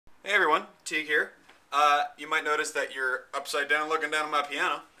Hey everyone, Teague here. You might notice that you're upside down looking down at my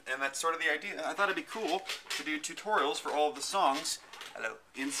piano, and that's sort of the idea. I thought it'd be cool to do tutorials for all of the songs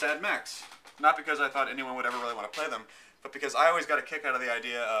inside Max. Not because I thought anyone would ever really want to play them, but because I always got a kick out of the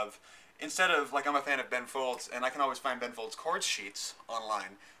idea of, instead of, like, I'm a fan of Ben Folds, and I can always find Ben Folds chord sheets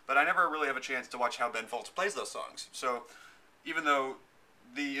online, but I never really have a chance to watch how Ben Folds plays those songs. So, even though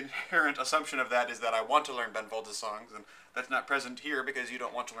the inherent assumption of that is that I want to learn Ben Folds' songs, and that's not present here because you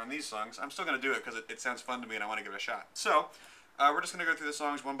don't want to learn these songs, I'm still going to do it because it sounds fun to me and I want to give it a shot. So, we're just going to go through the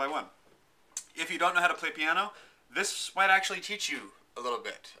songs one by one. If you don't know how to play piano, this might actually teach you a little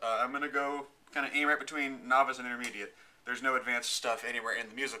bit. I'm going to go kind of aim right between novice and intermediate. There's no advanced stuff anywhere in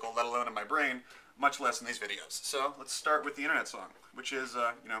the musical, let alone in my brain, much less in these videos. So, let's start with the internet song, which is,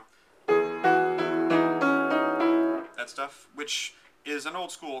 that stuff, which is an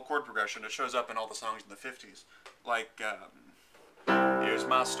old school chord progression. It shows up in all the songs in the 50s. Like, here's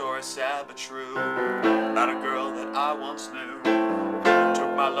my story, sad but true, about a girl that I once knew,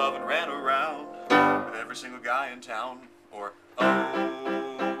 took my love and ran around with every single guy in town. Or, oh,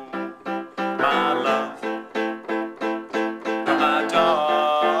 my love, my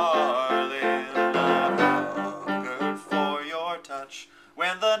darling, I hungered for your touch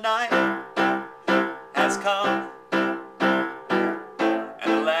when the night has come and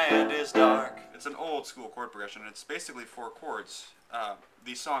the land is dark. It's an old school chord progression, and it's basically 4 chords.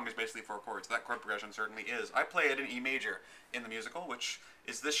 The song is basically 4 chords. That chord progression certainly is. I play it in E major in the musical, which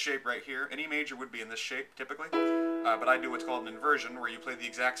is this shape right here. An E major would be in this shape, typically, but I do what's called an inversion, where you play the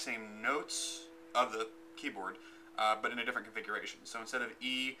exact same notes of the keyboard, but in a different configuration. So instead of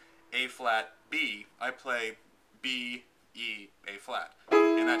E, A flat, B, I play B, E, A flat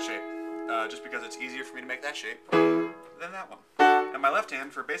in that shape, just because it's easier for me to make that shape than that one. And my left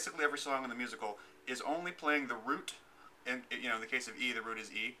hand, for basically every song in the musical, is only playing the root, and in the case of E, the root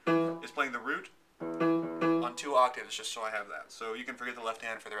is E, is playing the root on 2 octaves, just so I have that. So you can forget the left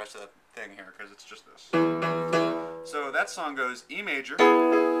hand for the rest of the thing here, because it's just this. So that song goes E major,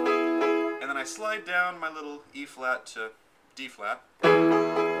 and then I slide down my little E flat to D flat, and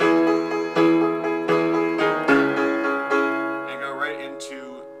go right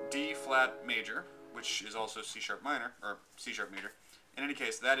into D flat major, which is also C sharp minor, or C sharp major. In any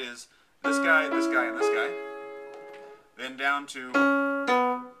case, that is this guy, and this guy. Then down to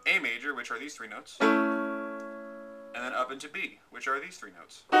A major, which are these 3 notes. And then up into B, which are these 3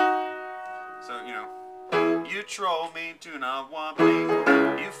 notes. So, you troll me, do not want me.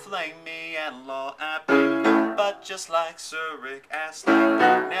 You flame me and law at me. But just like Sir Rick Astley,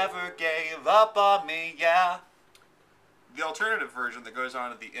 never gave up on me, yeah. The alternative version that goes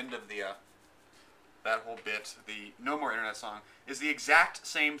on at the end of the that whole bit, the No More Internet song, is the exact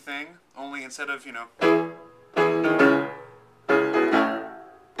same thing, only instead of,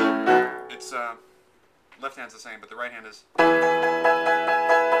 it's, left hand's the same, but the right hand is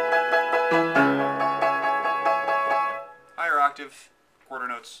higher octave, quarter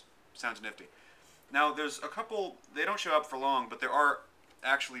notes, sounds nifty. Now, there's a couple, they don't show up for long, but there are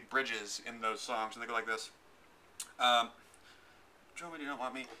actually bridges in those songs, and they go like this. Show me you don't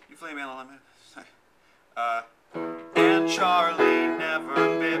want me, you flame me on me. And Charlie never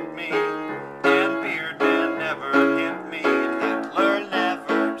bit me, and Beardman never hit me, and Hitler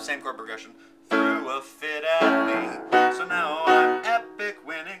never, same chord progression, threw a fit at me. So now I'm epic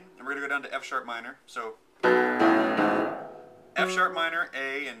winning, and we're gonna go down to F sharp minor. So F sharp minor,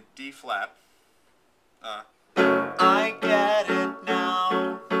 A, and D flat. I get it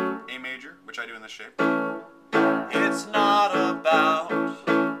now. A major, which I do in this shape. It's not about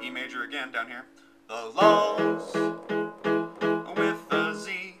E major again down here. The lulls with a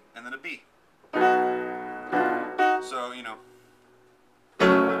Z and then a B. So, and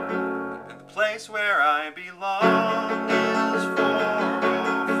the place where I belong is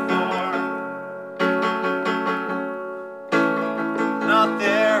 404. Not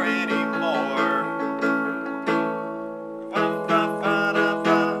there anymore.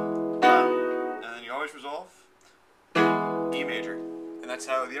 And then you always resolve E major. And that's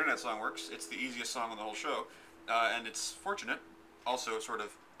how the internet song works. It's the easiest song on the whole show, and it's fortunate, also sort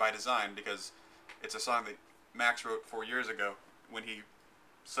of by design, because it's a song that Max wrote 4 years ago when he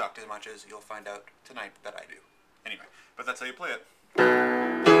sucked as much as you'll find out tonight that I do. Anyway, but that's how you play it.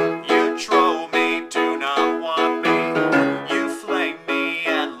 You troll me, do not want me. You flame me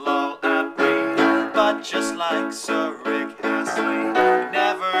and lull at me. But just like Sir Rick Astley,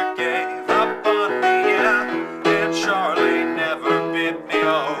 never gave up on me, yeah. And Charlie never bit me,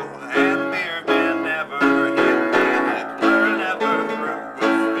 oh. And Beardman never hit me. Hitler never threw a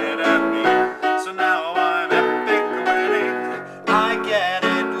fit at me. So now I'm epic winning. I get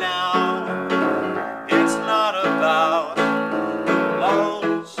it now.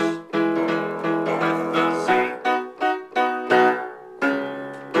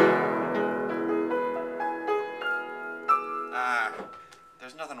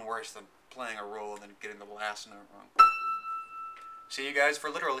 nothing worse than playing a roll and then getting the last note wrong. See you guys for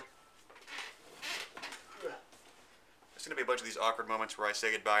literally. There's going to be a bunch of these awkward moments where I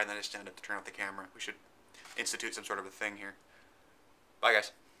say goodbye and then I stand up to turn off the camera. We should institute some sort of a thing here. Bye,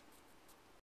 guys.